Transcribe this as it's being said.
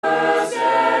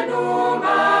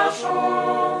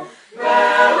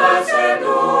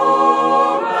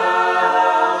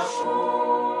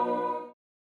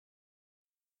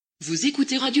Vous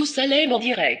écoutez Radio Salem en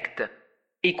direct.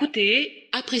 Écoutez,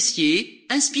 appréciez,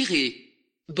 inspirez.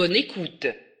 Bonne écoute.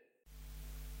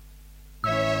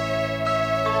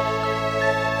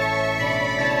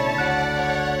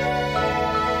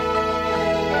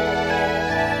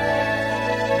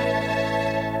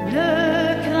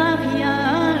 Ne crains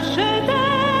rien, je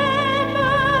t'aime,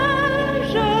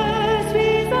 je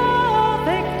suis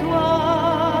avec toi.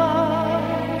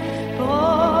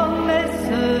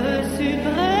 Promesse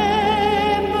suprême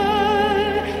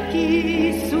qui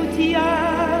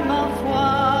soutient ma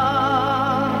foi.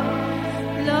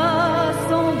 La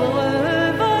sombre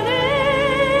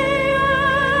vallée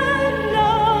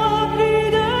n'a plus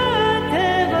de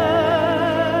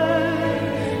terreur.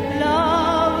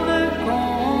 L'âme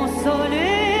consolée,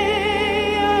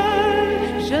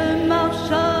 je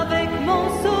marche avec mon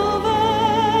Sauveur.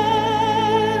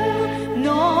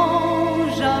 Non,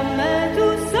 jamais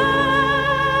tout seul,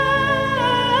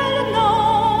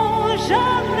 non,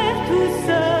 jamais tout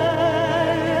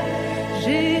seul.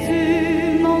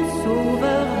 Jésus, mon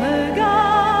Sauveur, me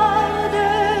garde,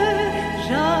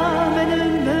 jamais ne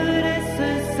me laisse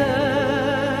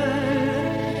seul.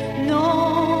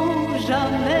 Non,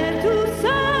 jamais tout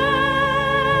seul,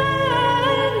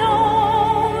 non,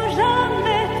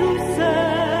 jamais tout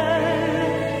seul.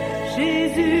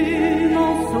 Jésus,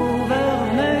 mon Sauveur,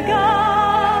 me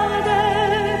garde,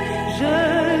 je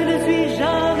ne suis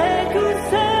jamais tout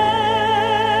seul.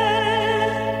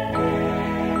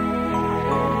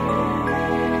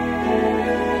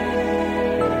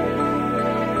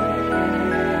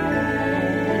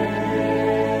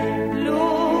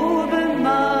 L'aube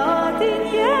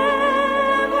matinière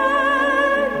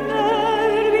ne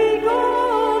lui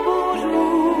qu'au beau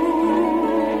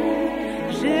jour.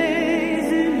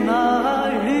 Jésus, ma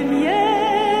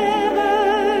lumière,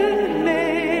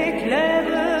 m'éclaire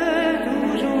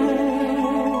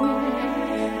toujours.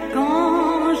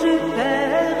 Quand je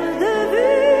perds de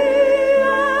vue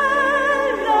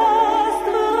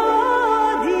l'astre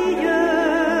radieux,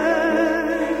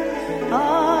 à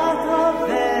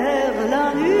travers la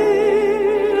nuit,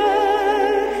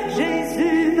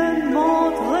 Jésus me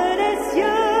montre les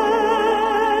cieux.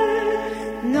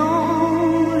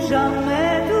 Non,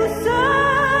 jamais tout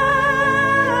seul,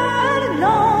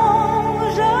 non,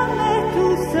 jamais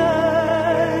tout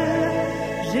seul.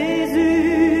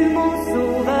 Jésus, mon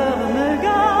Sauveur, me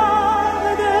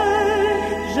garde,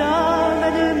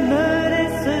 jamais ne me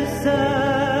laisse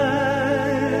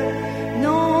seul.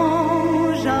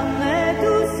 Non, jamais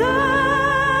tout seul,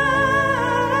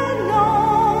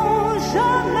 non,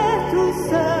 jamais tout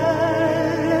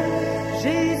seul.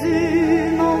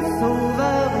 Jésus, mon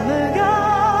Sauveur, me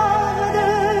garde,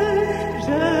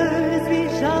 je ne suis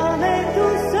jamais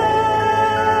tout seul.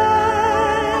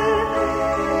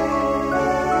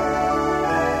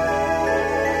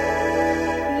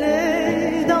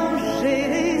 Les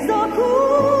dangers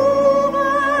encourent,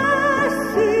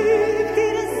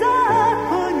 subtils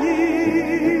inconnus,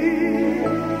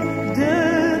 de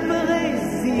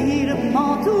Brésil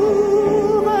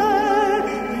m'entoure,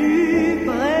 plus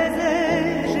près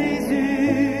est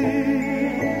Jésus,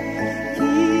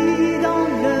 qui dans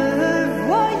le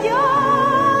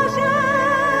voyage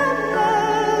me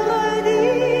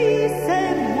redit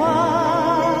c'est moi.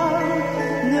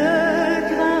 Ne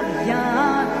crains rien,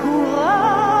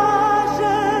 courage,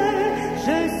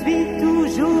 je suis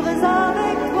toujours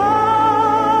avec toi.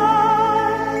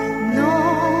 Non,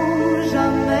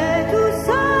 jamais tout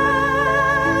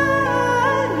seul,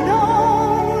 non,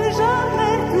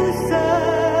 jamais tout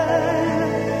seul.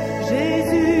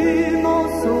 Jésus, mon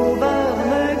Sauveur,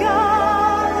 me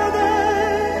garde,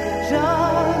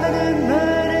 jamais ne me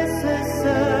laisse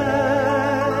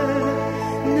seul.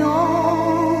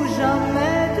 Non,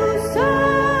 jamais tout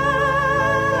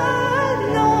seul,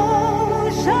 non,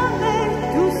 jamais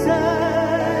tout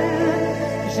seul.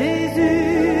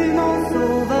 Jésus, mon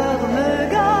Sauveur, me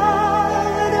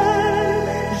garde,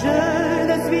 je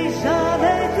ne suis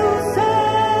jamais tout seul.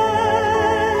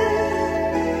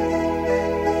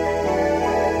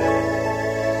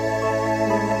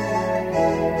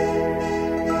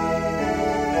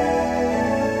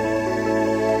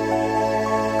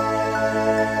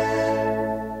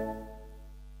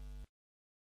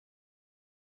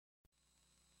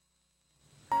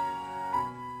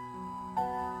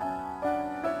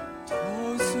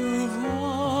 Trop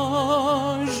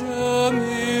souvent je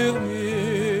murmure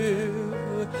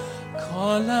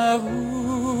quand la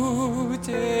route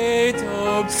est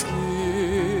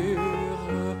obscure.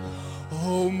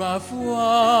 Oh, ma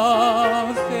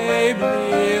foi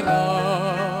faiblira.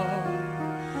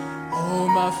 Oh,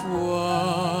 ma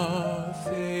foi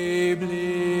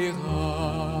faiblira.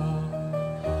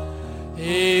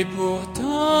 Et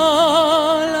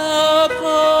pourtant la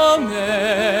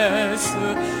promesse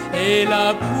est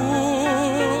là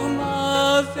pour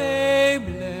ma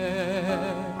faiblesse.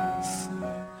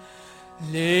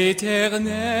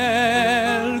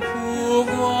 L'Éternel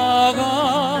pourvoira,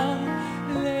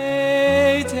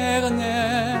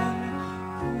 l'Éternel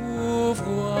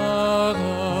pourvoira.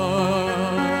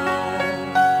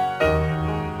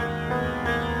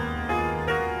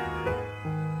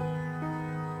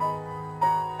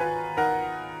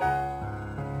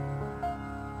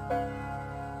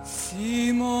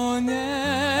 Si mon impatience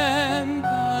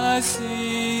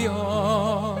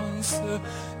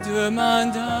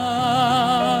demande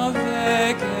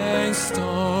avec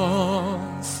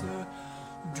instance,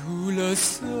 d'où le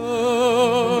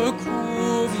secours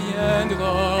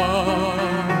viendra,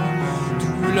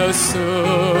 d'où le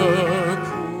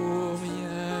secours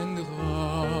viendra.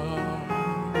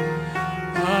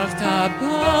 Par ta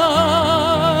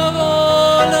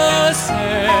parole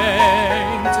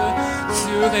sainte,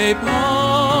 tu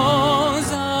réponds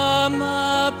à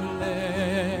ma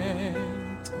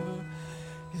plainte.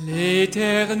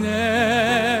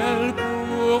 L'Éternel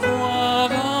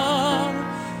pourvoira,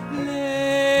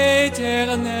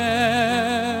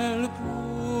 l'Éternel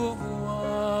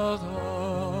pourvoira.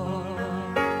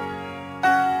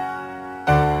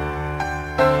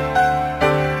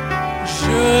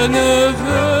 Je ne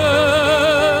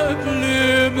veux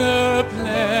plus me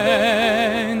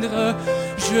plaindre,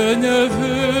 je ne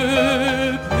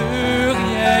veux plus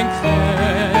rien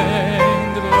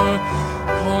craindre.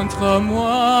 Contre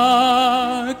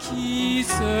moi qui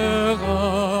sera,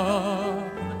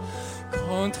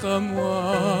 contre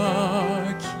moi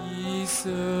qui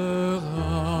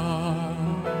sera.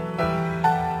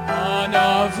 En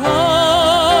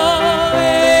avant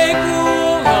et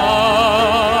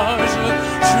courage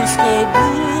jusqu'au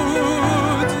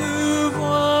bout du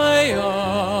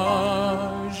voyage.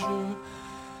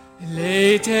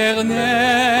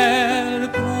 L'Éternel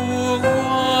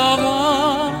pourvoira,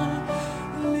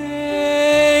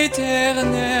 l'Éternel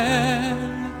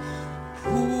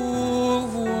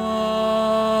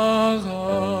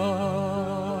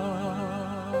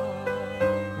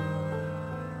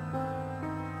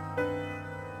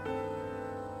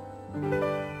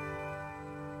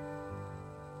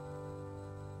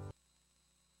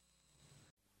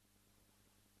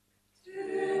Tu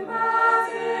m'as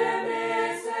aimé,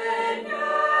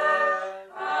 Seigneur,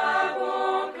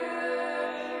 avant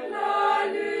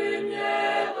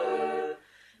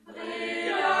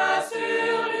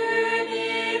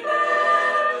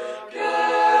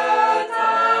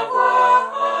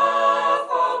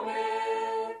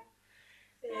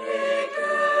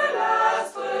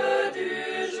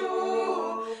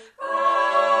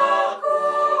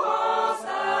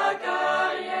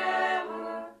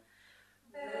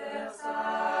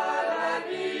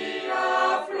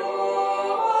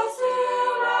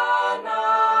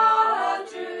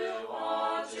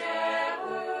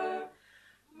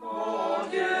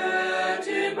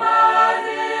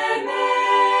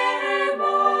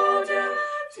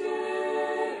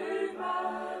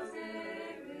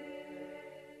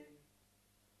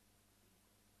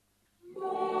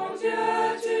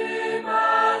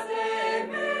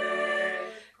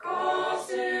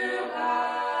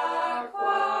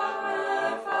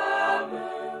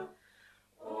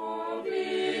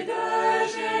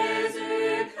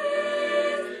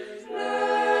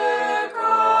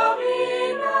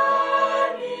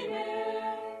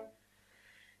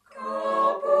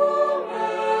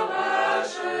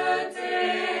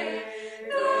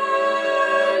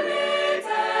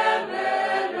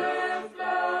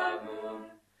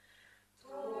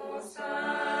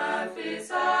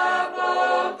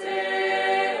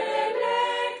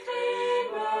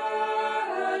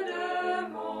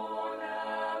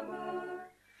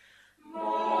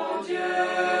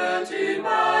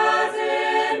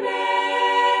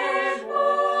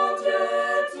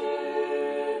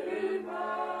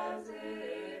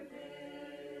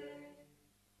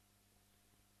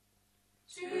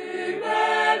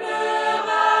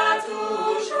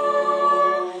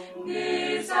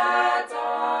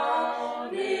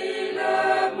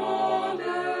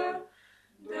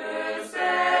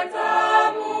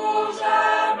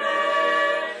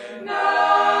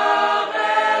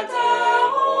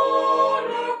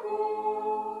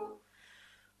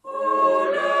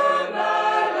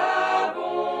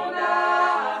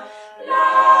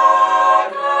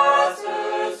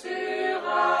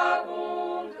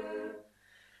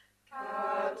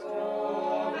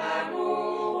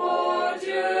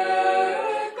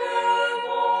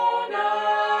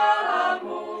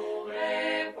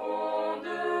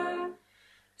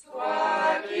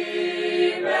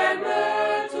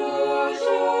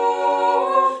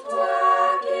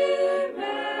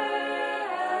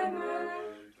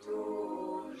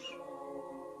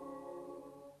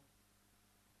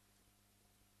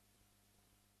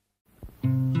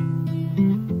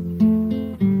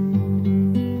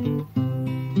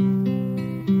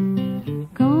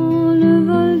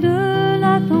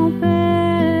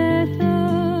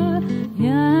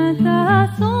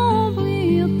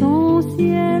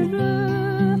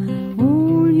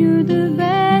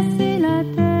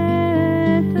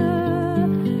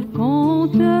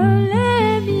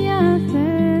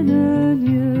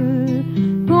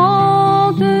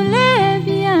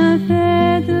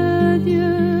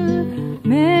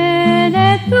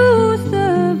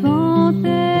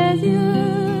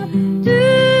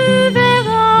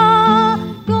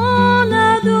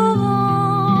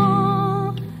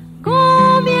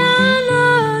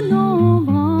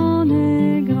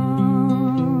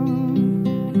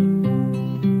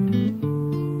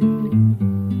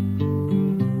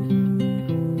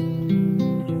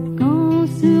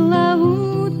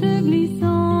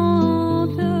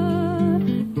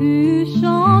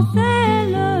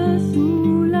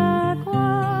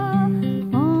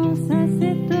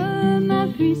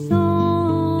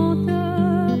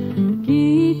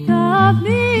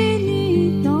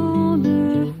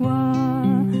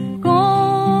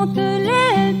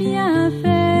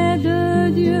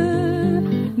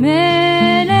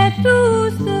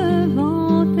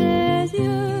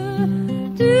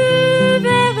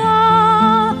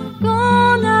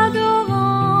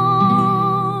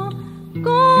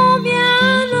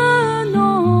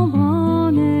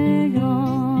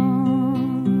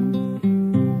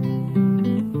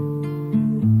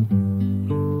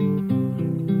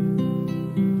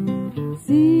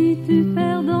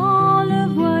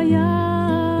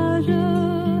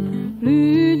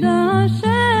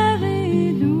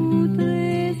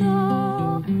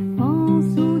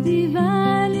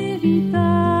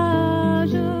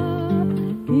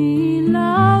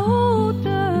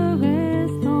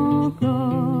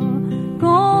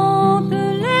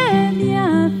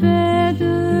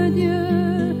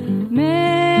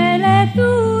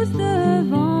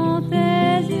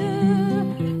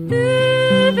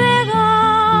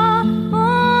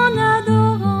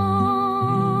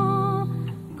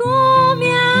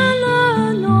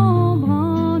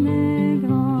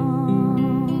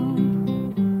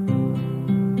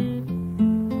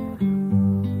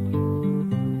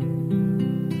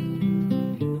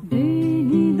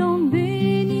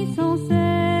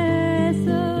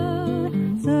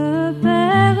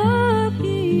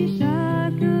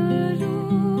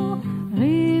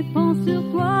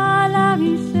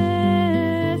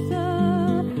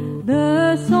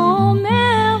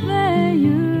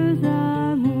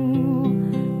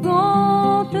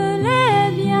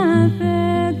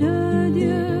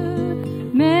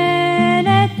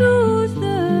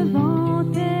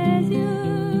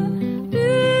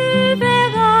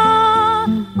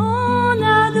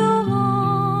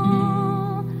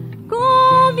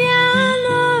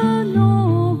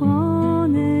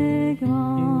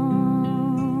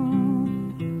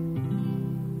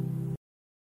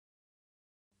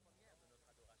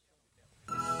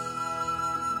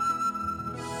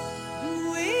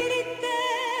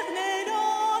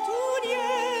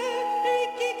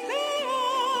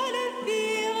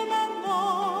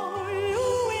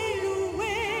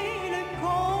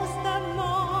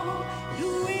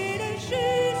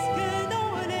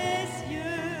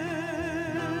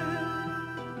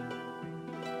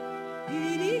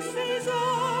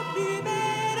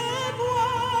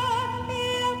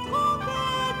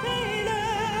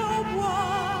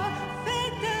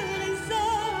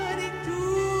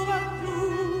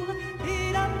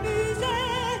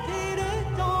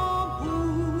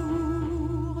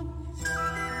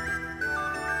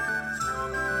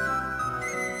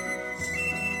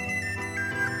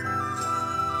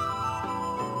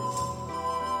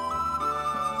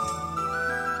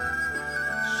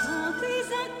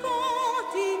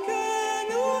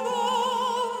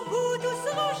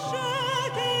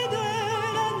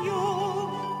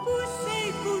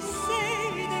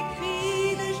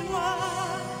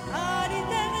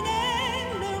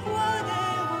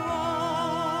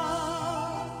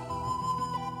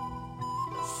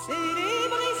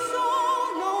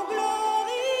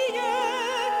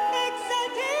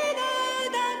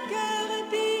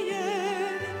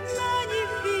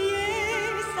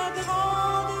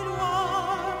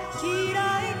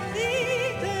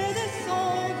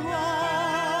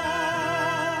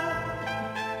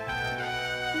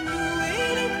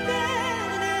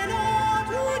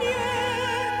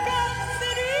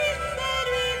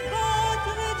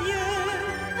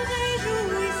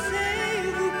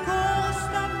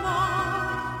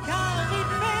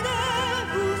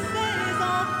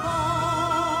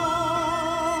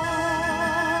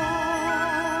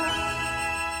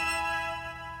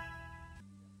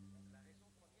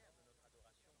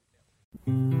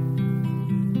La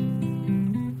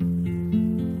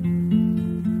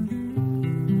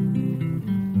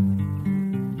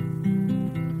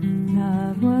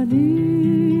voix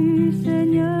du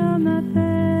Seigneur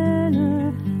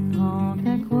m'appelle, prends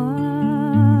ta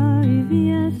croix et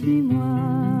viens suis-moi.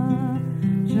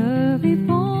 Je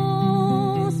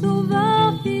réponds,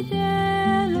 sauveur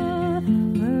fidèle,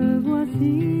 me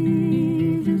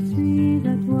voici, je suis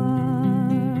à toi.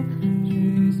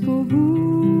 Jusqu'au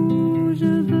bout, je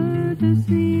veux te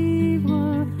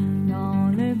suivre, dans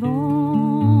les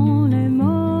bons, les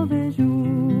mauvais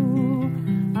jours.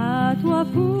 À toi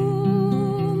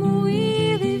pour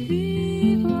mourir et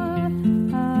vivre,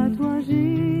 à toi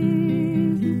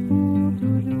Jésus pour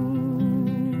toujours.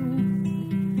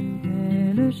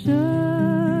 Mais le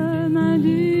chemin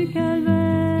du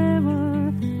calvaire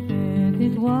est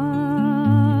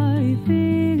étroit et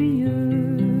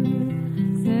périlleux.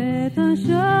 C'est un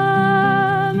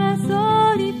chemin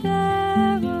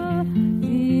solitaire,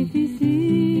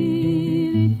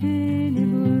 difficile et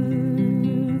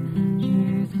ténébreux.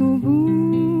 Jusqu'au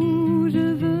bout,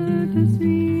 je veux te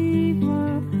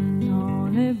suivre, dans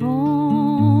les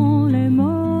bons, les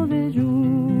mauvais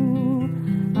jours.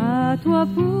 À toi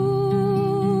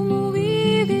pour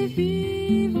mourir et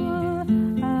vivre,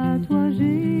 à toi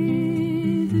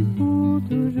Jésus pour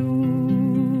toujours.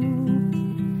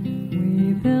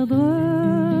 Oui, perdre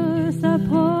sa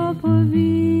propre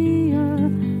vie,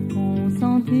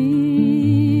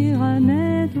 consentir à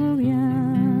n'être rien,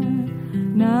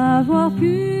 n'avoir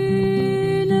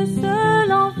qu'une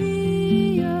seule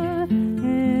envie,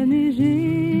 aimer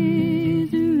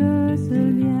Jésus le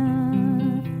seul bien.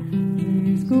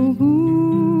 Jusqu'au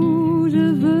bout,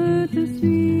 je veux te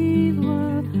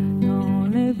suivre, dans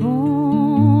les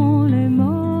bons, les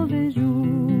mauvais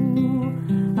jours.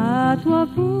 À toi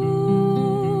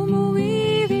pour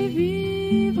mourir et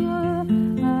vivre,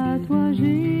 à toi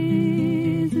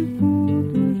Jésus pour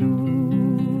toujours.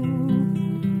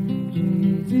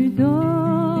 Jésus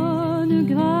donne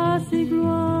grâce et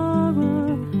gloire,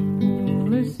 pour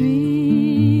le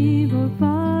suivre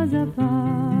pas à pas.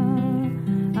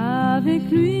 Avec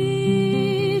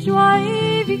lui, joie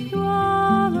et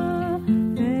victoire,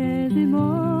 paix et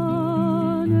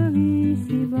bonheur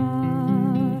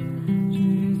ici-bas.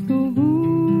 Jusqu'au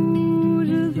bout,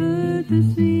 je veux te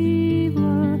suivre,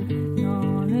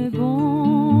 dans les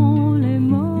bons, les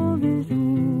mauvais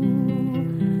jours.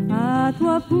 À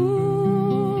toi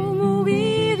pour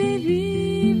mourir et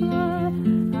vivre,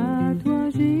 à toi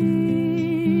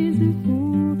Jésus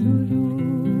pour toujours.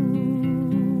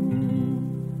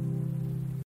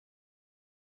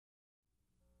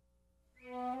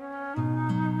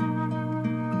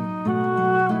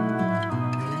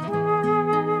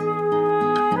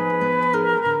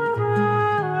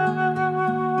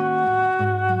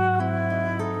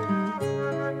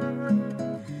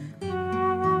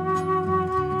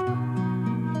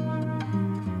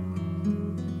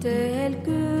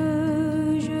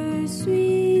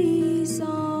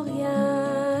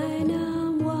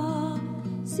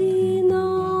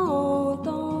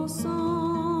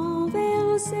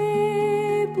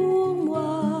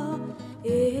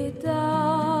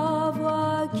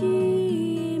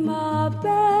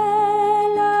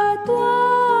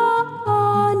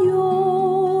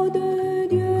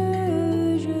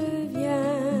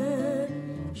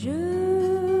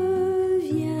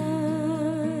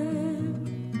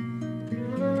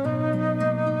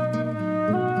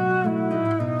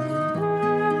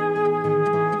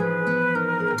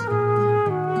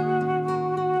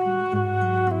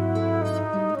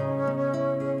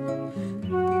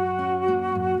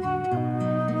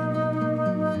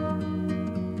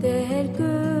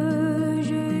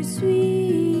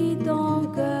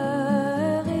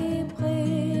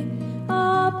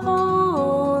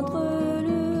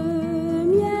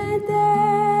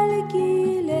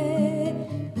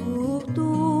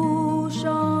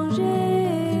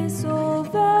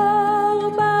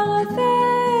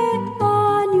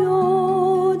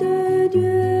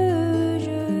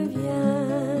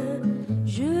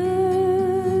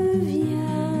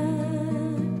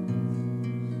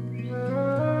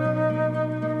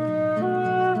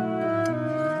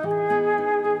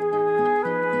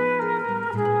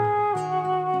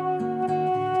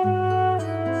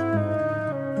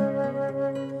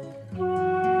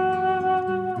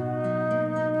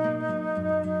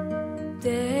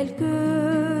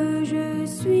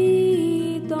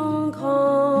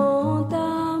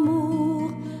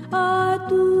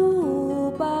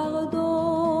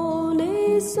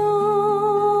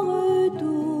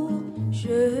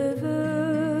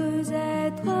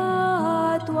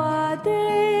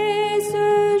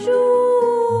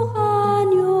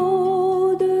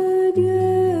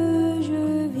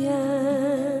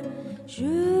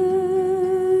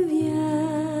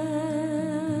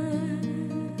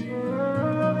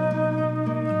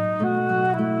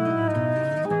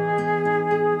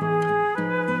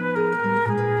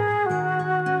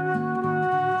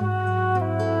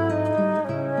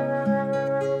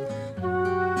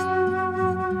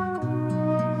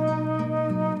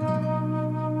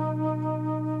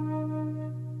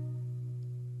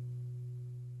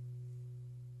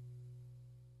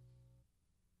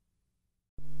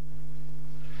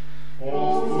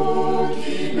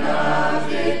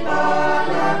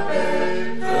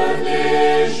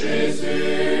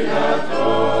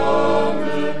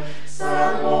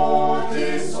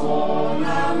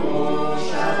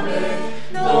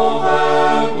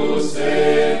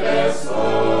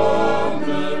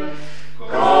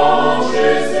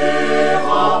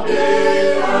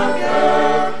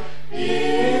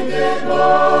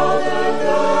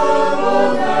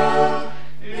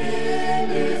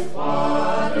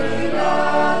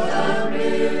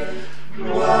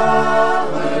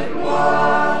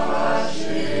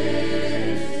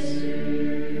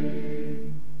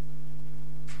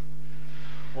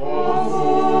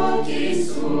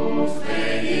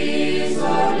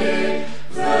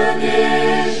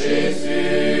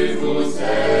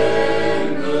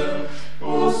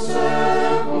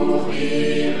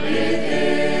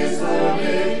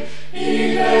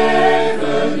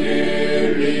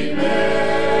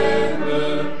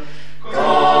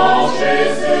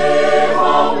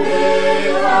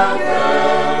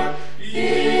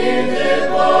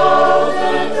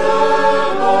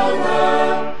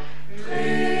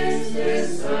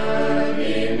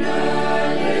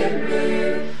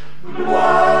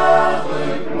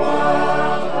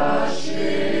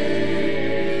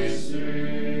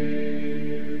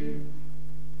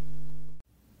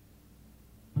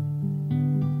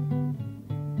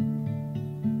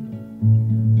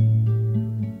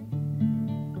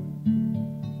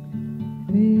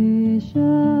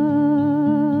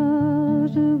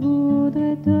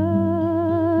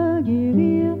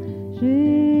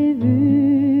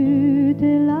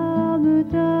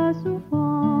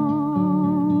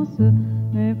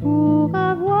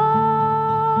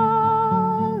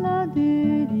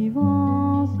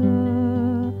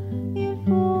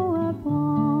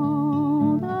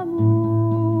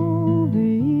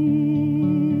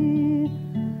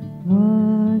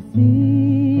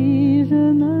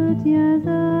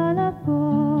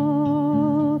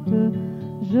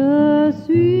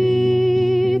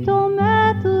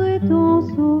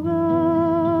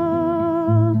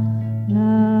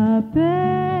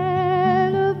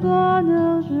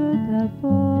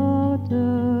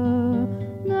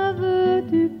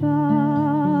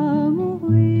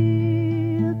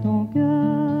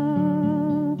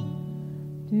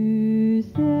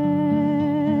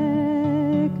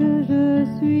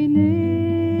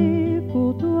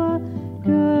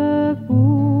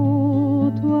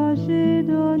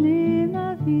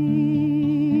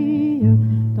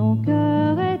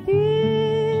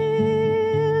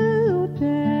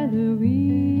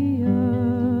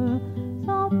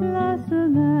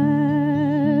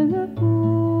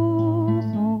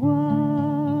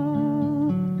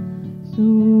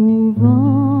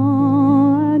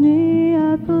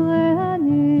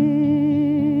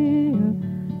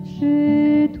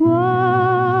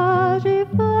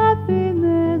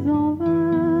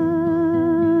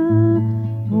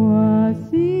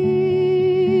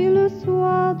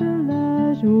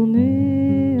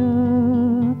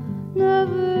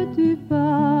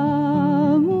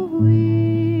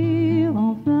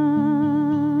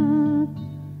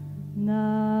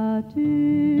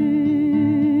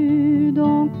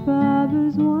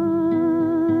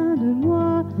 besoin de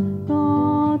moi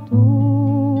quand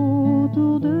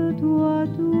autour de toi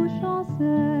tout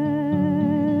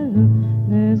chancelle.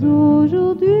 Mais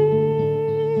aujourd'hui,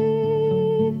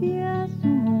 viens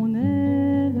sous mon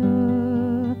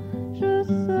aile, je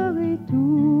serai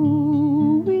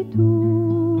tout, oui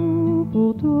tout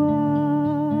pour toi.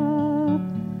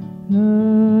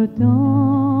 Le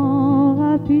temps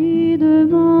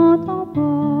rapidement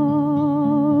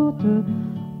t'emporte.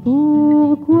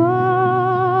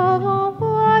 Pourquoi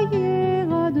renvoyer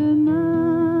à demain?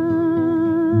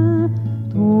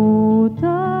 Trop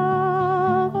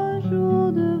tard, un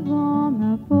jour devant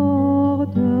ma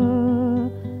porte,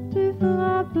 tu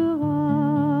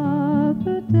frapperas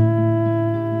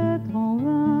peut-être en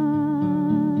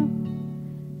vain.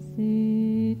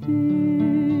 Si tu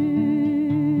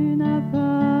n'as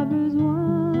pas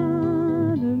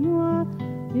besoin de moi,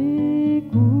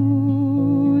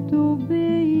 écoute,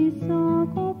 obéis sans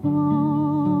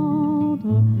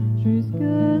comprendre.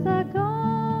 Jusqu'à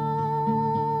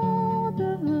quand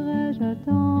devrais-je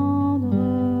attendre?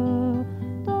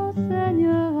 Ton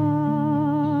Seigneur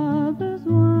a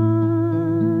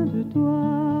besoin de toi.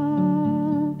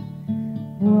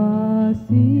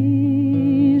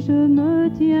 Voici, je me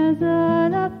tiens à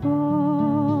la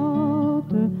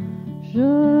porte.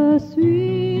 Je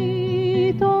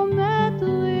suis ton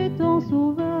maître et ton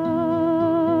sauveur.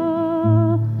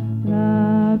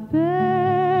 La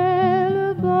paix,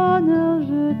 le bonheur,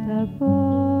 je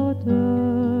t'apporte.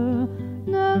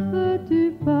 Ne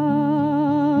veux-tu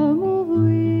pas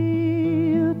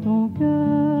m'ouvrir ton cœur?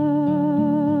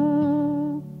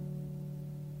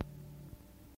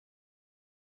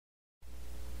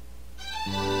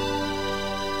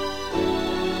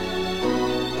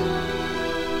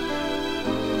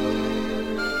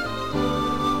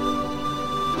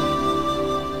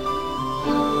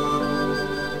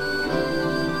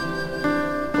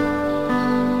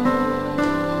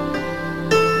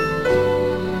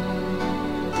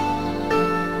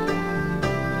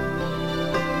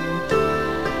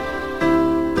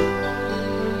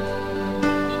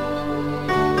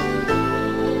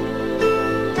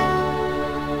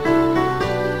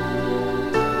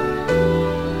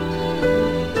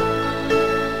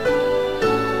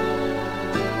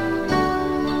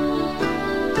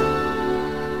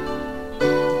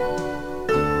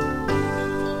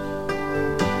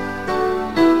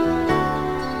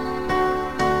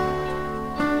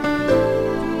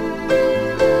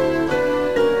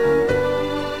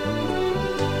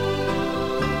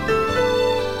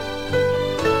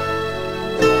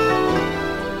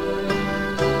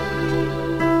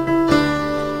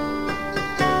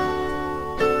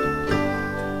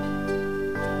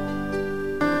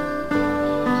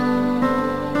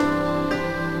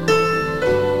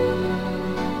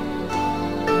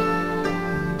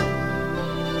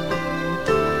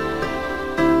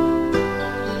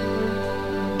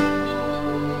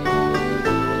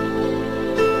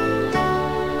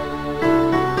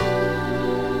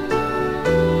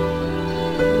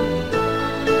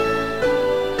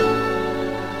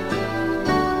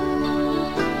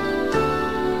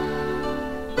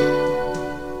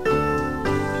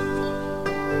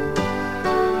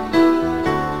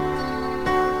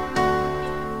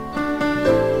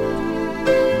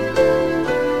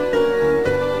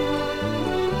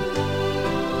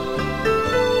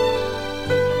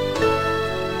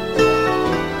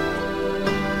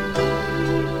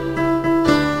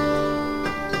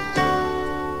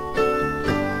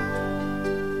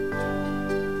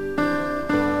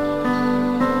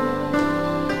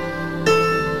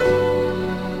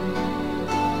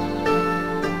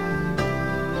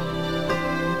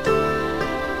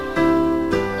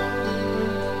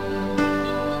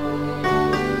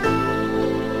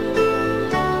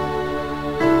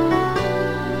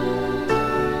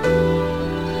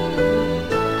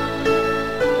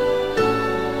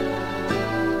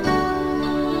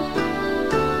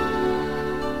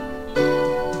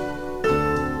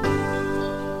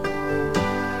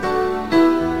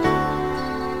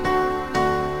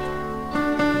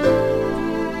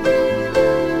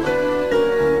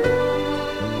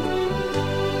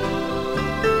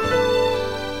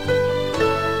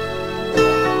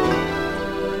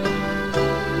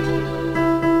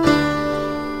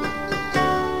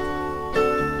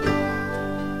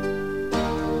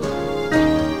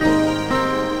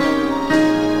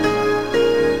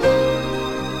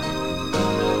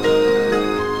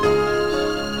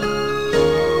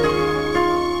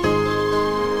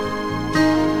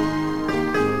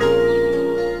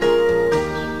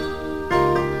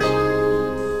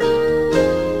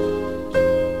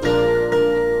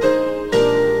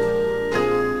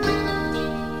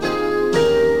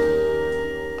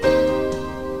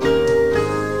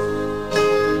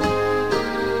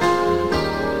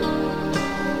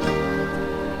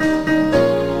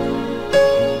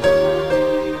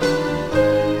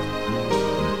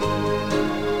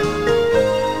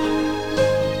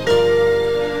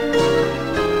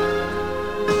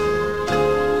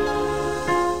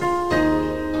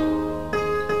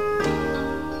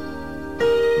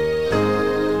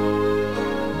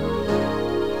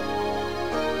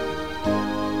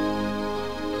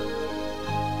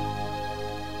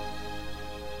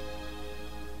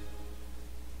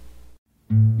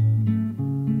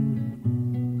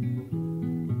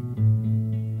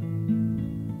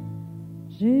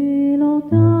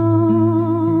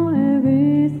 longtemps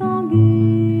erré sans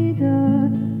guide,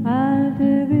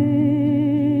 altéré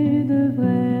de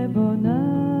vrai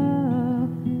bonheur,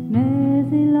 mais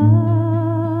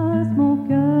hélas mon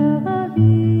cœur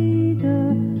avide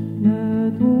ne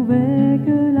trouvait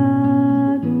que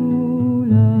la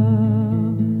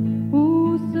douleur. Où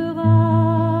sera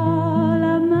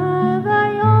la main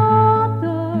vaillante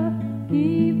qui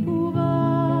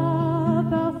pourra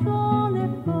par son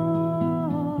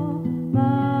effort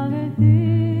m'arrêter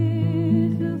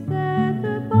sur cette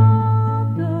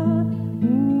pente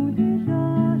où déjà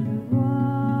je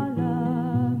vois la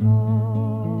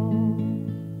mort?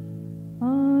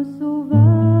 Un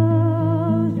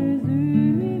sauveur, Jésus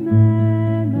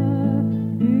lui-même,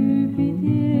 eut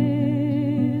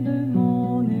pitié de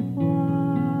mon effroi.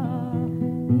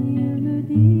 Il me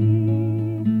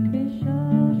dit,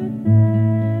 pécheur, je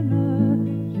t'aime,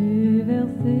 j'ai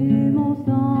versé mon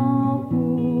sang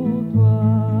pour toi.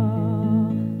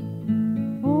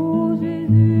 Oh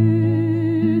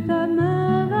Jésus, ta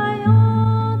main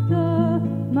vaillante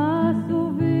m'a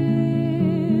sauvé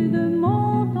de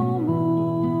mon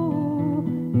tombeau,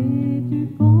 et tu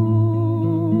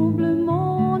combles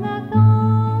mon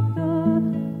attente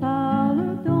par le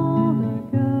don d'un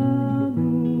cœur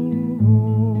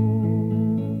nouveau.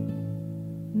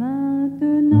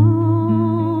 Maintenant,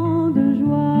 de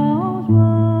joie en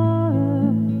joie,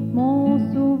 mon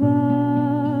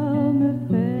sauveur me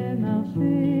fait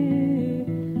marcher,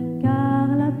 car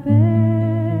la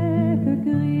paix que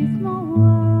Christ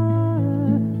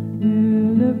m'envoie,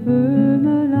 nul ne peut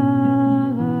me l'arracher.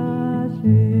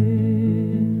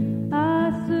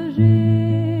 À ce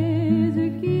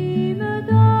Jésus qui me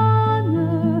donne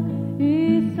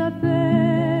et sa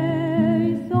paix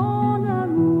et son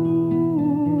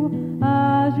amour,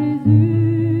 à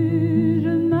Jésus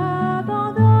je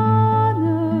m'abandonne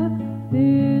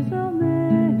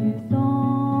désormais et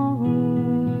sans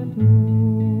retour.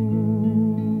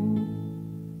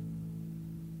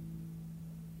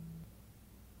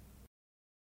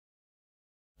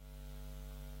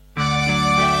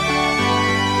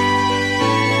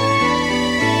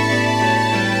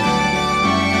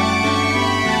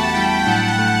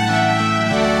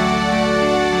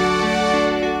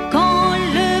 Quand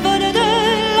le vol de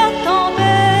la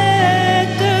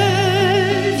tempête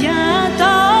vient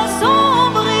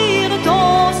assombrir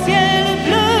ton ciel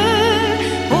bleu,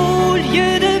 au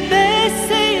lieu de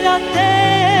baisser la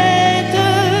tête,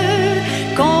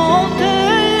 compte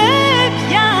les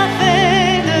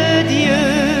bienfaits de Dieu,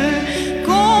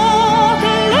 compte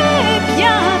les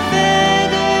bienfaits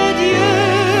de Dieu,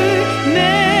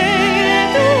 mets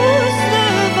tous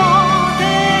devant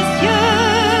tes yeux,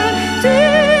 tu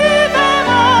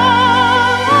verras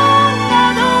en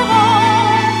adorant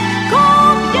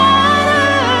combien le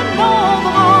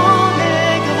nombre en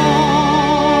est grand.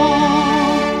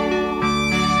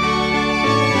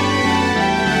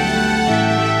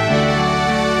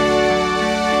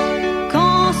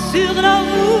 Quand sur la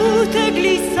route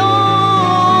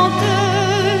glissante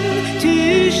tu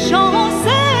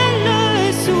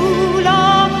chancelles sous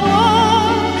la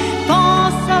voie,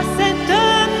 pense à cette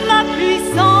main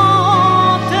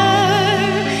puissante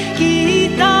qui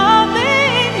t'a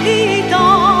béni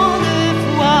tant de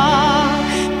fois.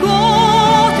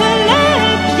 Compte les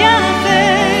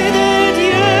bienfaits de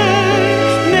Dieu,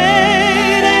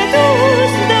 mets-les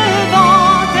tous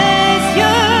devant tes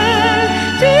yeux,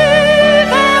 tu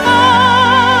verras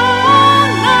en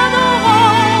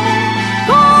adorant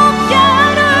combien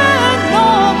le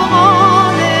nombre en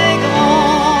est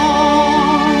grand.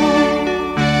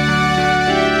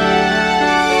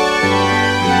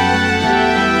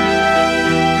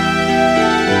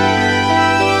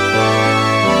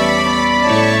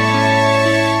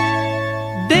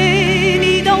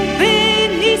 Bénis donc,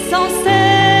 bénis sans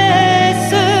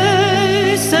cesse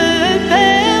ce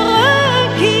Père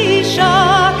qui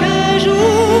chaque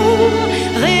jour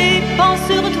répand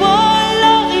sur toi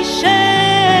la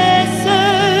richesse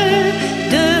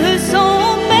de son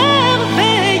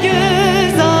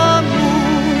merveilleux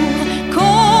amour.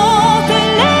 Compte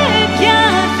les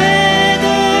bienfaits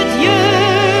de Dieu,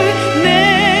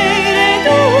 mets-les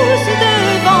tous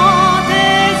devant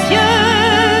tes yeux,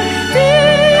 tu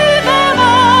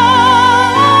verras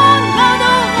en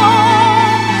adorant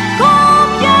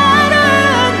combien le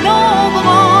nombre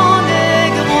en est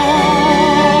grand.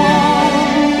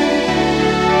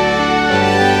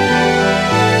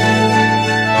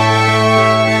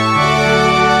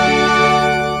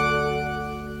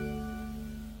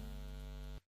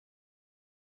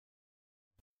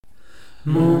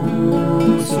 Mon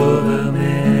sauveur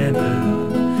m'aime,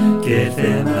 qu'elle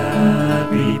ferme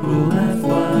appui pour ma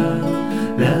foi.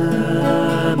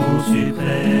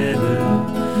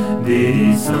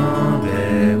 descend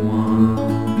vers moi.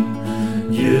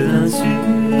 Dieu vint sur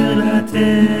la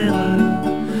terre,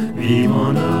 vivre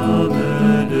en homme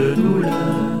de douleur,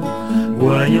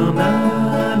 voyant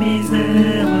ma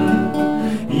misère,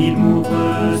 il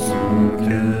m'ouvre son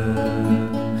cœur.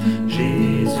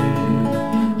 Jésus,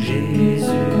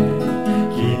 Jésus,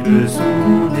 qui peut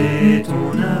sonder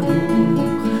ton amour?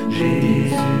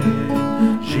 Jésus,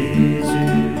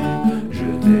 Jésus, je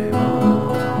t'aime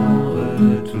en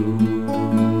retour.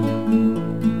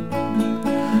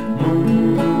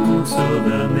 Mon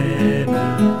sauveur m'aime,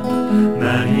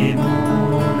 malgré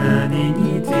mon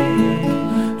indignité,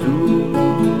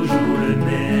 toujours le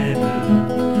même,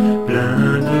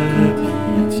 plein de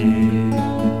pitié.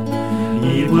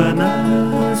 Il voit ma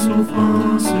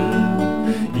souffrance,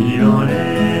 il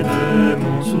enlève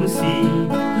mon souci,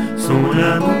 son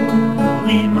amour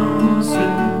immense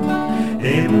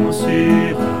est mon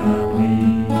surabri.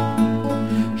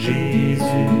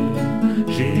 Jésus,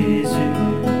 Jésus,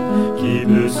 qui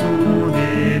peut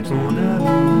sonder ton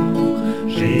amour?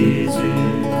 Jésus,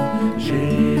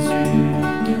 Jésus,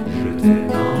 je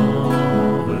t'aime en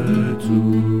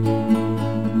retour.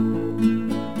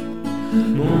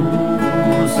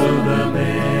 Mon sauveur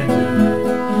m'aime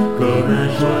comme un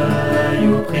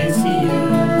joyau précieux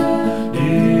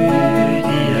du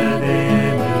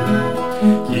diadème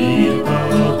qu'il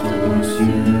porte aux cieux.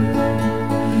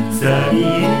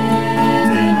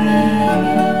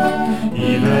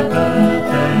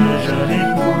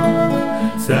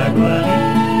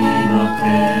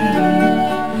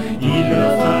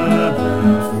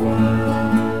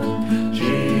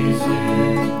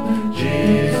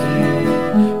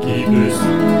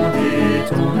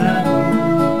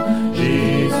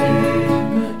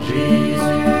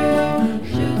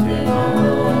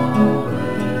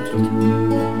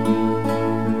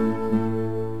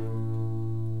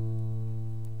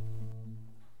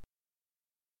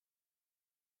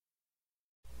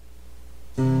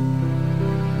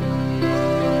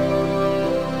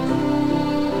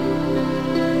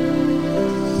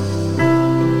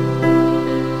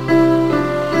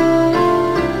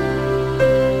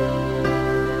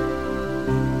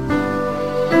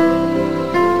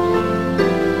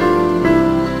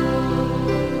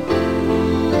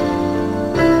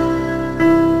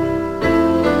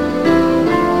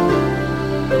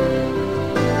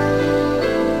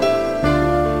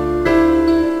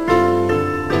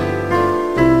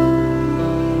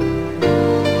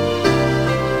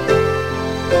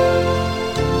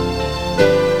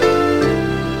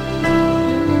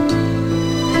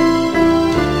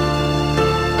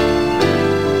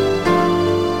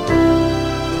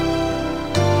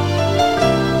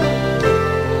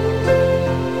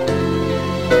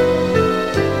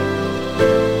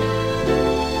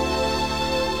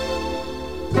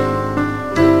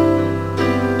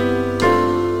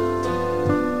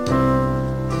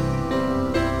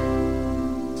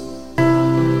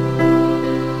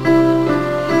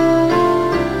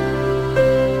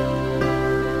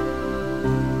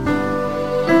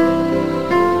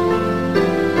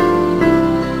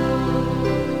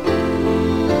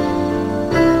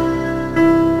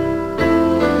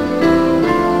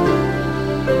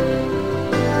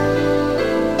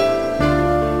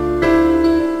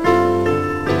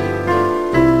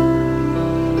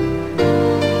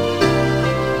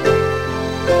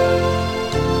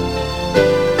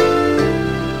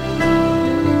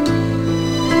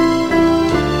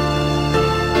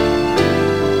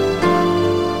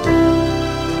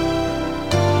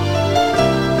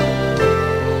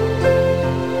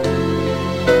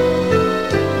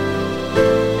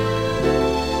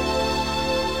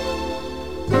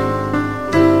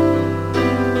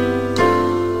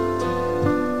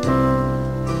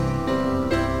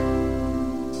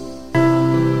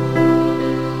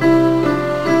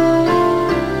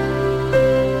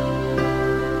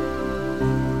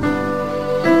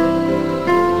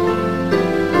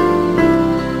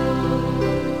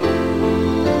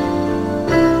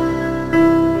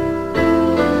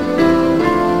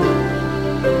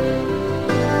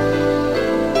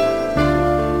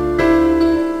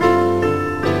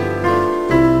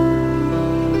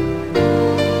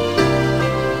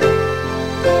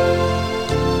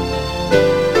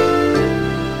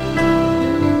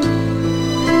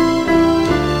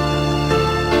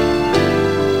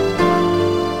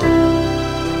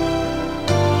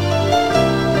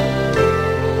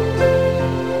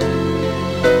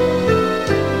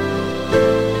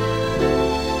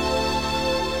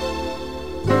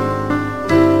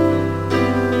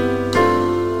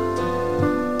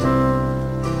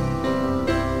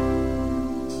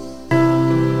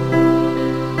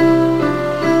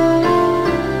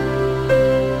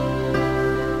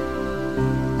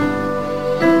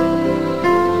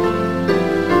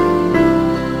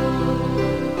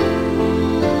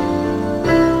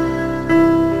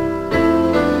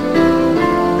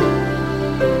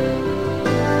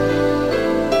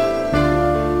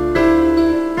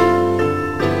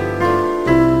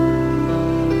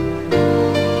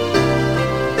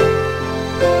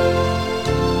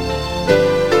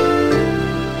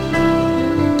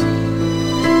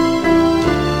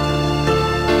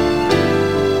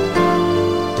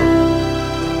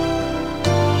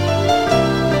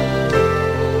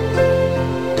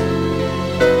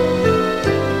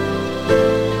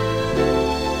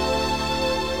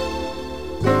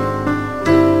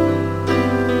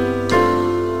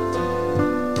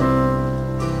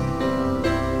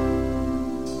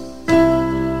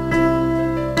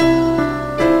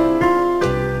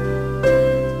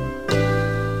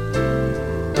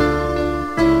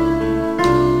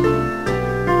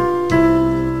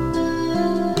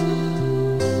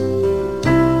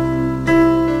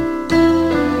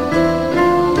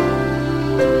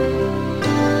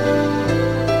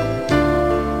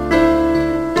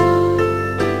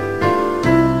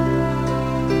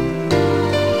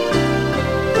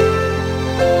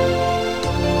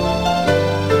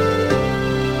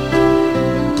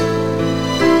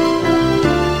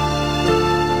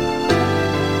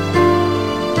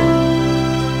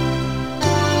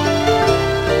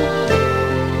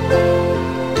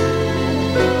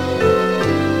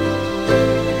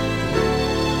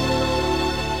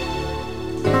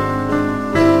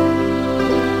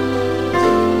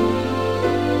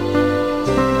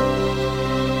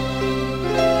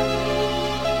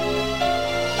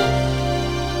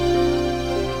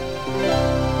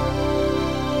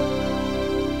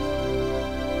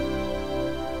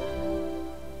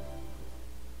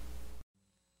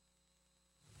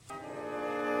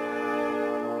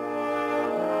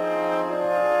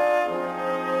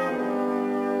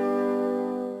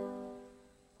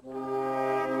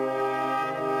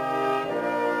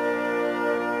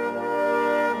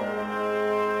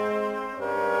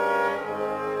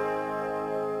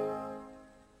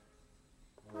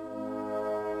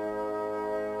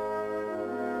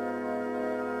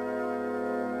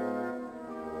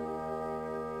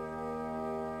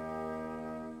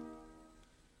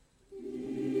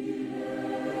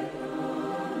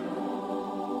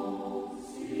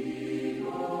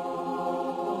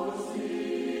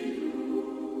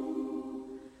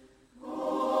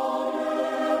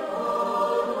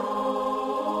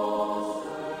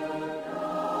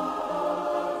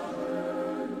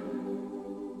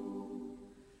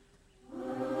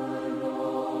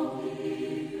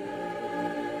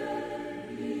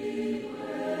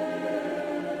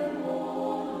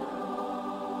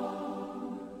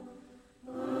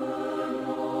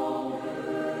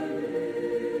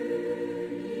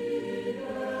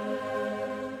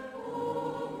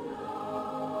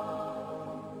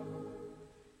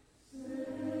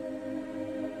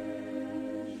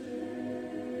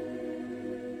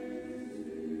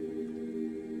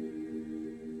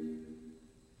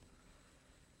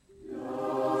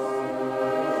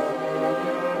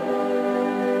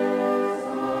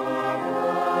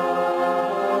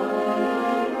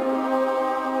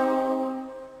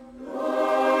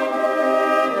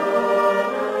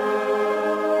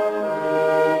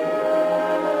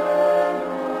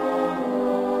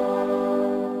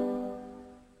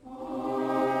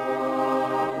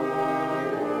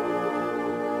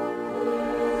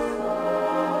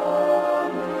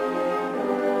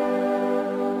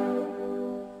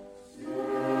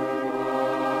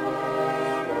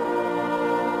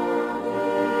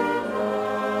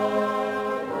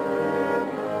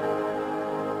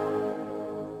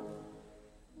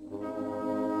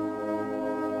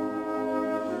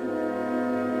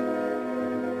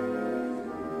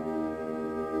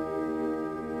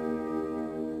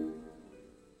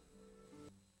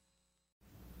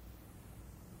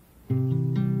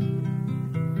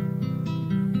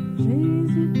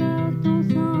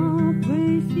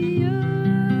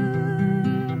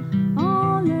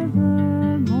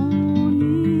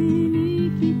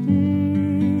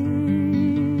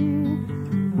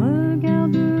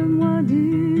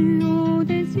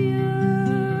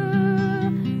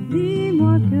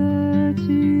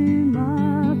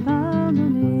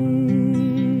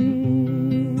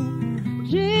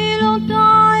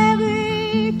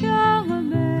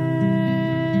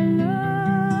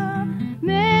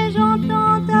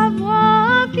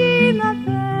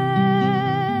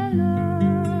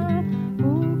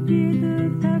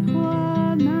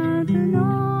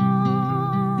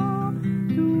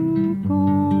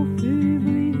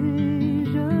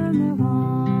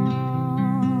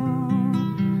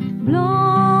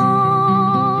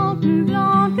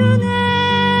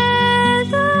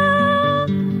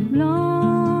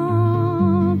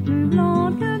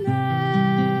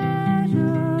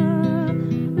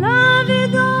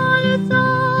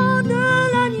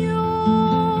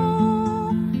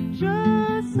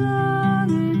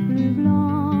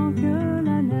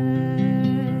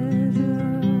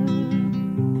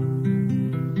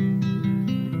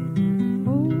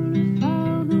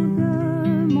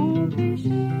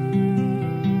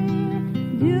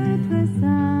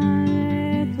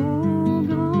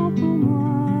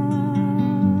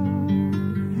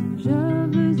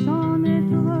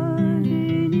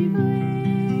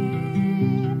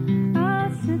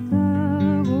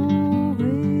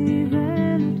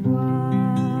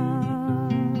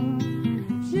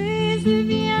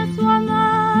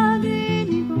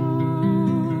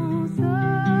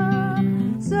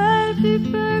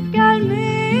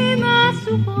 calmer ma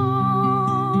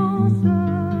souffrance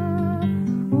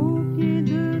au pied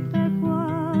de ta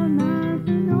croix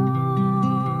maintenant.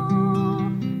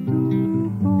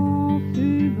 Tout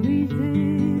confus, brisé,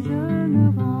 je me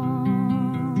rends.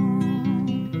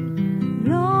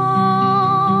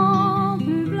 Blanc,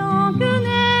 plus blanc que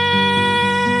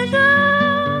neige,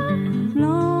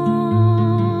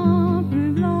 blanc,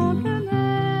 plus blanc que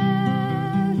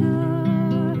neige,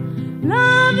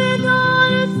 lavé dans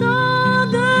le sang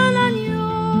de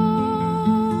l'agneau,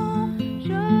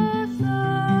 je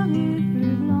serai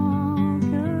plus blanc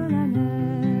que la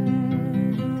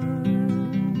neige.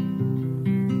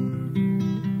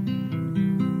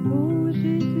 Oh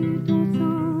Jésus, ton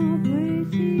sang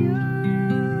précieux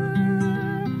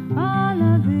a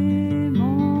lavé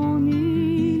mon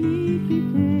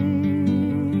iniquité.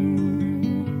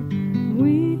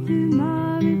 Oui, tu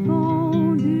m'as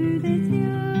répondu des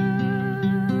cieux,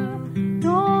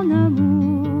 ton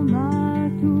amour m'a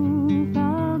tout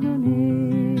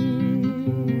pardonné.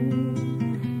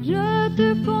 Je te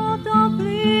contemple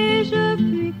et je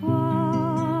puis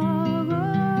croire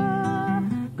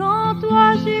qu'en toi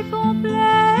j'ai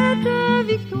complète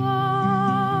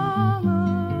victoire.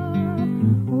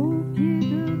 Au pied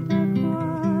de ta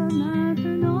croix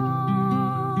maintenant,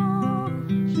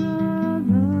 je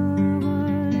me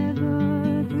relève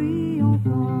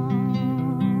triomphant.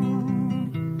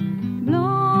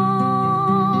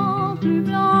 Blanc, plus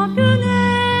blanc que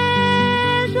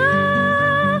neige,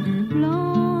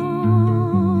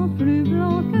 blanc, plus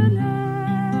blanc que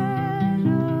neige,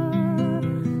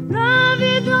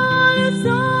 lavé dans le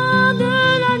sang de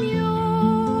l'agneau,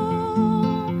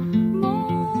 mon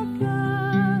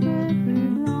cœur est plus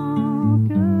blanc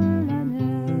que la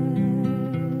neige.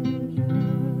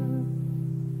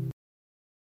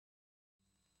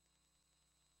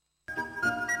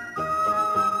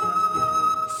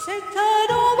 C'est à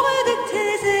l'ombre de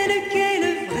tes ailes qu'est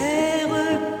le vrai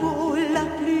repos, la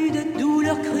plus de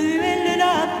douleur cruelle,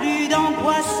 la plus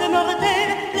d'angoisse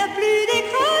mortelle, la plus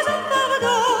d'écrasant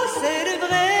fardeau, c'est le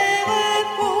vrai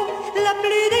repos, la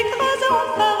plus d'écrasant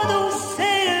fardeau,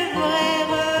 c'est le vrai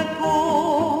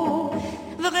repos.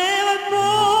 Vrai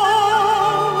repos,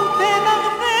 paix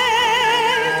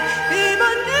parfaite et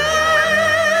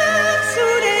bonheur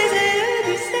sous les ailes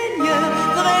du Seigneur.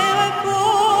 Vrai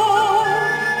repos,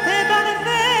 paix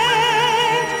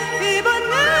parfaite et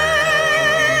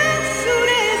bonheur sous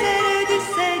les ailes du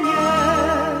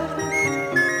Seigneur.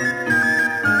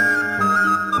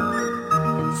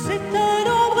 C'est à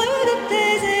l'ombre de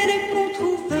tes ailes qu'on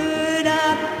trouve la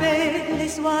paix.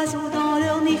 Les oiseaux dans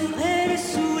leur nid frêle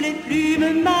sous les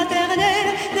plumes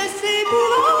maternelles ne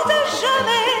s'épouvantent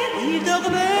jamais, ils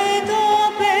dorment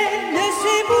en paix. Ne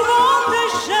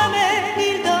s'épouvantent jamais,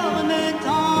 ils dorment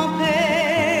en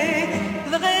paix.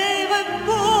 Vrai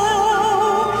repos,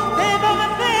 paix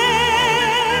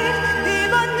parfaite et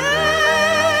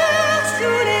bonheur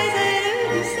sous les ailes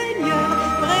du Seigneur.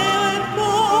 Vrai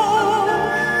repos,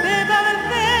 paix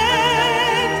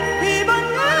parfaite et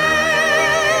bonheur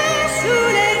sous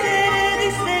les ailes du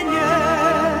Seigneur.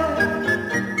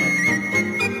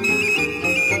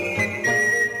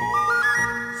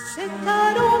 C'est à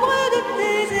l'ombre de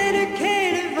tes ailes qu'est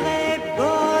le vrai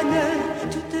bonheur.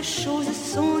 Toutes choses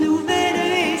sont nouvelles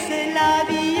et c'est la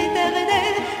vie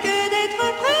éternelle. Que d'être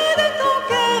près de ton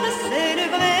cœur, c'est le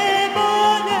vrai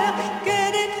bonheur. Que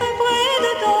d'être près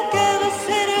de ton cœur,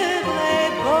 c'est le vrai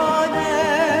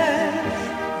bonheur.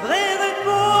 Vrai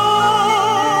repos,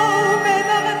 paix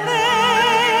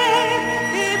parfaite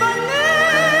et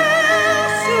bonheur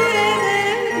sous les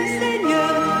ailes du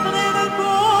Seigneur. Vrai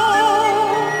repos,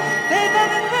 paix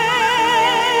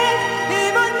parfaite et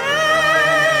bonheur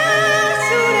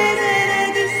sous les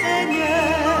ailes du Seigneur.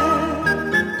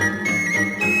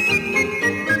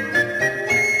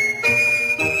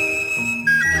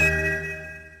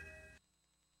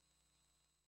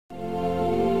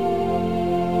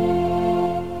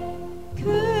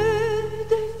 Que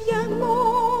devient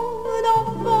mon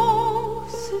enfant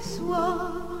ce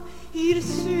soir? Il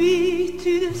suit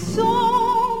une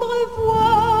sombre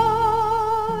voie,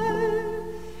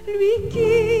 lui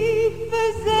qui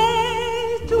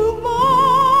faisait tout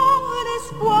mon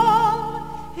espoir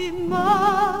et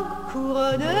ma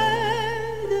couronne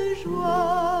de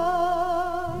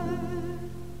joie.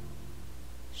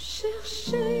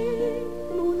 Cherchez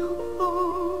mon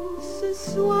enfant ce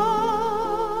soir,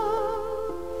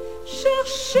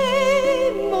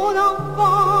 cherchez mon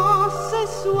enfant ce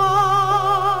soir.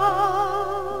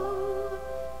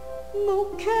 Mon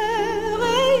cœur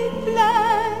est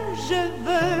plein, je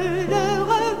veux le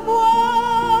revoir.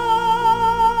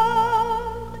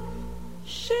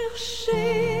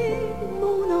 Cherchez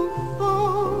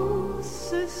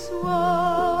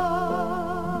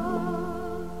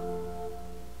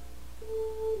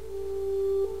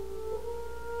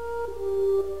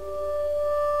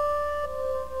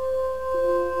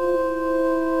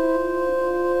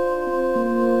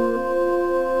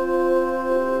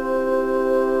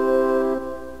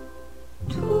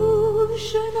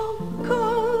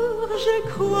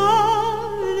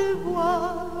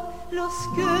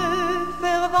lorsque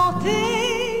fervent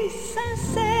et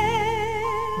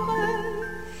sincère,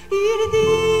 il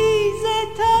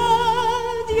disait à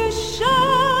Dieu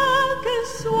chaque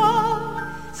soir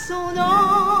son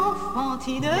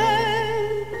enfantine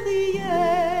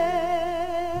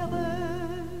prière.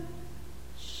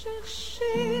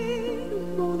 Cherchez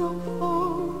mon enfant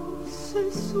ce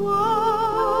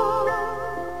soir,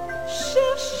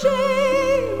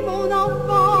 cherchez mon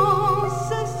enfant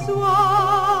ce soir.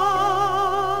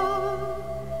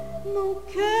 Mon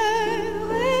cœur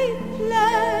est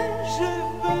plein, je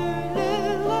veux le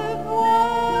revoir.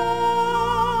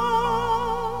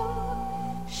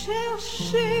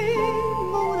 Cherchez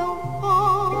mon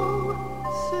enfant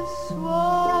ce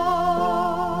soir.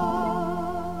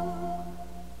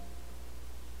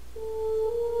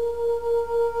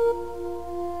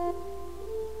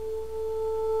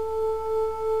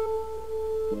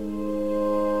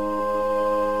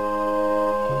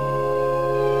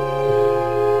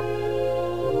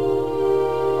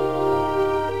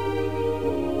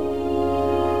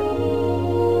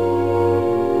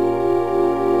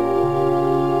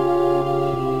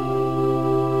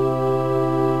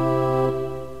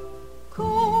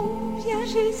 Combien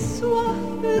j'ai soif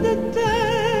de te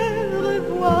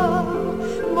revoir,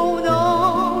 mon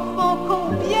enfant,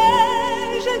 combien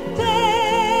je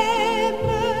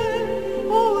t'aime.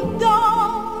 Oh,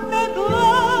 dans mes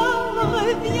bras,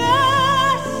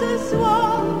 reviens ce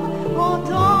soir,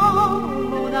 entends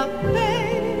mon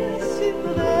appel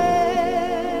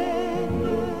suprême.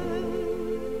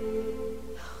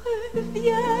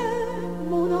 Reviens,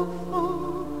 mon enfant,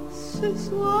 ce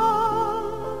soir.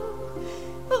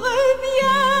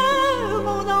 Reviens,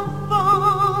 mon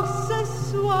enfant, ce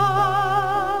soir.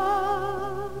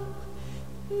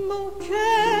 Mon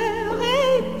cœur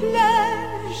est plein,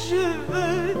 je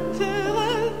veux te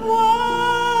revoir.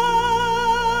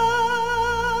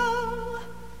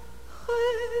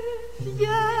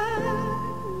 Reviens,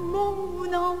 mon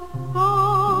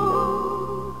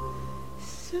enfant,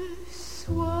 ce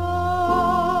soir.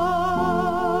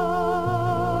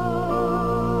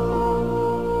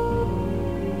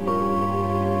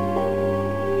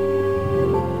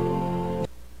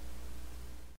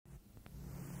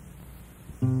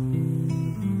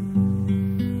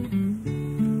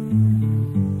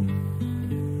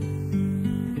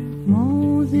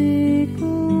 Monts et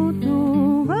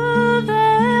coteaux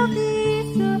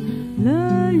reverdissent le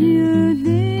lieu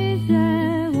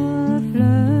désert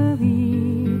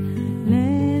fleuri.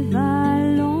 Les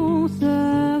vallons se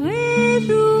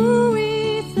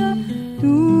réjouissent,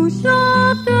 tout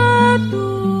chante,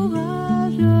 tout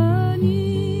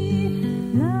rajeunit.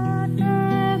 La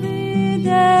terre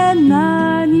Éden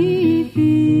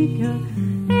magnifique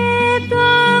est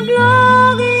un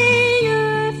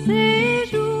glorieux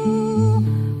séjour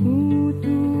où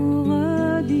tout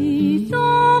redit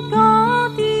son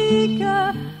cantique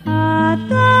à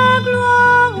ta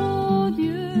gloire, ô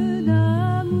Dieu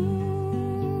d'amour.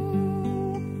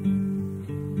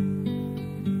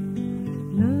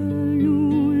 Le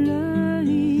loup, le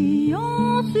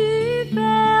lion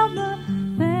superbe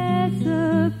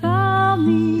paissent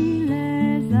parmi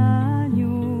les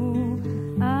agneaux.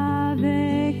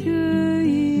 Avec eux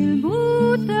ils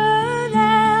broutent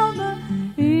l'herbe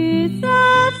et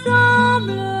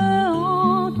s'assemblent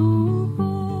en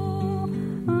troupeau.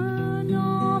 Un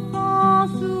enfant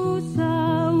sous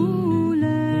sa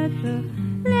houlette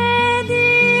les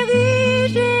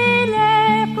dirige et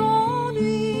les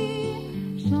conduit,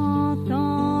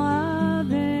 chantant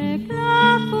avec la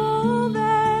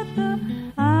fauvette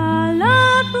à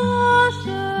l'approche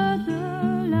de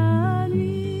la nuit.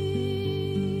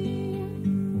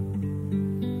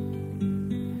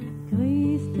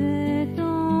 Christ est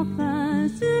enfin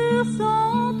sur son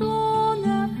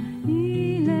trône,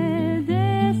 il est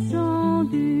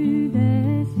descendu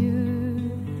des cieux,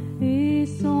 et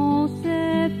son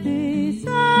sceptre et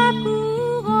sa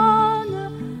couronne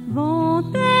vont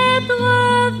être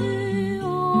vus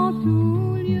en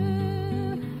tout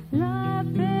lieu. La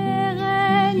paix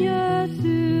règne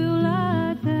sur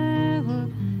la terre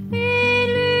et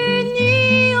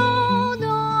l'union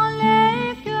dans les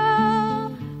cœurs.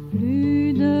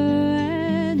 Plus de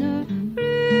haine,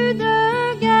 plus de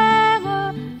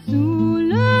guerre sous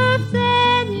le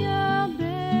Seigneur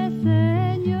des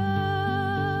Seigneurs.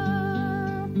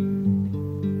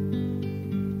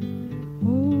 Ô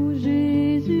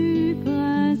Jésus,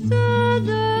 Prince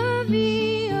de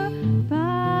vie,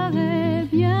 paraît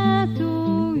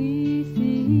bientôt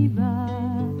ici-bas.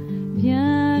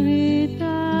 Viens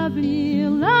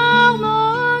rétablir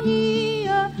l'harmonie,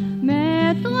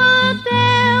 mettre un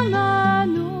terme à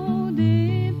nos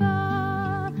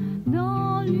débats.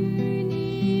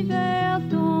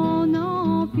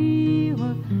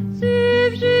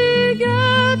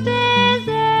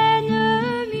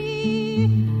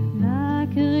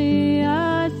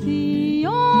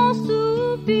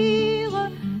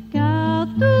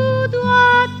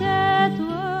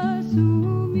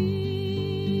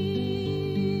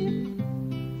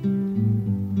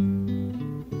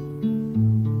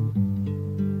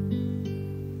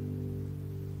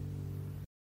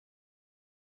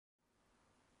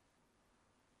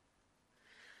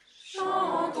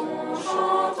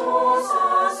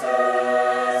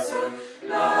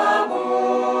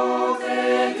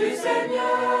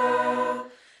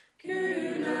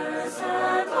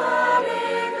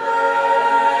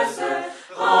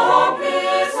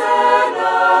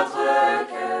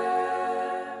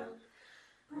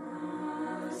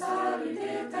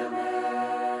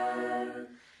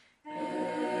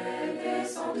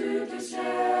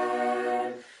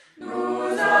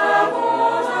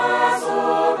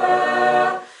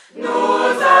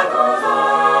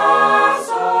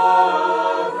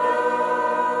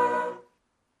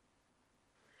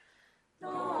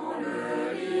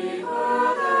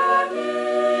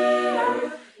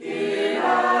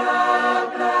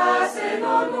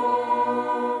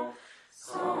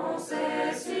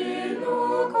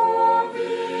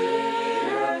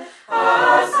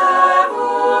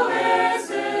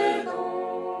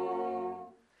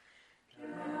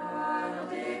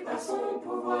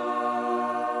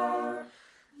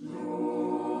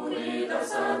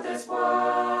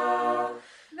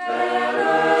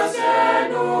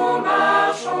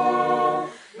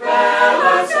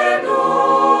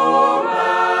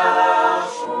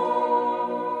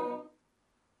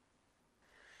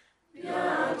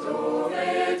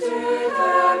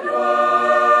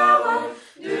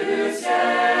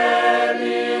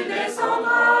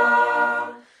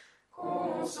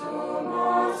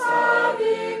 Consommant sa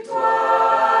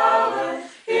victoire,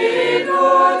 il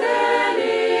nous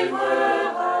délivrera.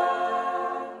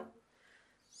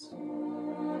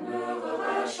 Son œuvre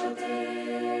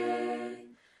rachetée,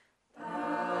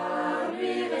 par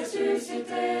lui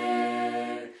ressuscité,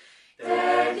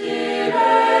 tel qu'il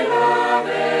est le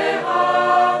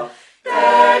verra,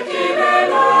 tel qu'il est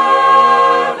le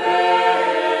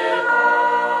verra.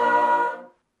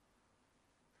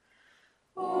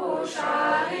 Ô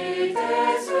charité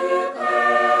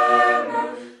suprême,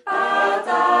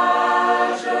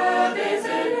 partage des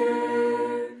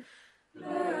élus,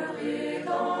 le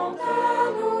Rédempteur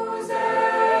nous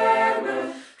aime,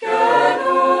 que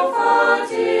nous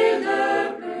faut-il de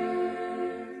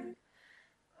plus?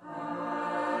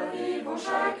 Vivons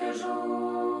chaque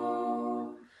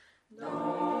jour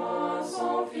dans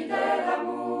son fidèle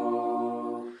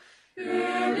amour,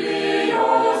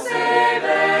 publions ses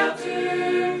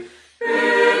vertus,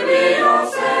 publions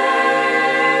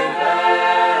ses vertus.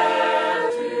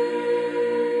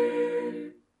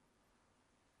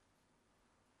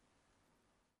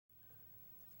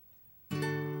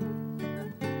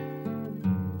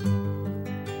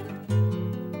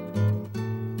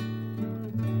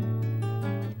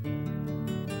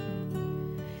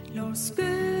 Lorsque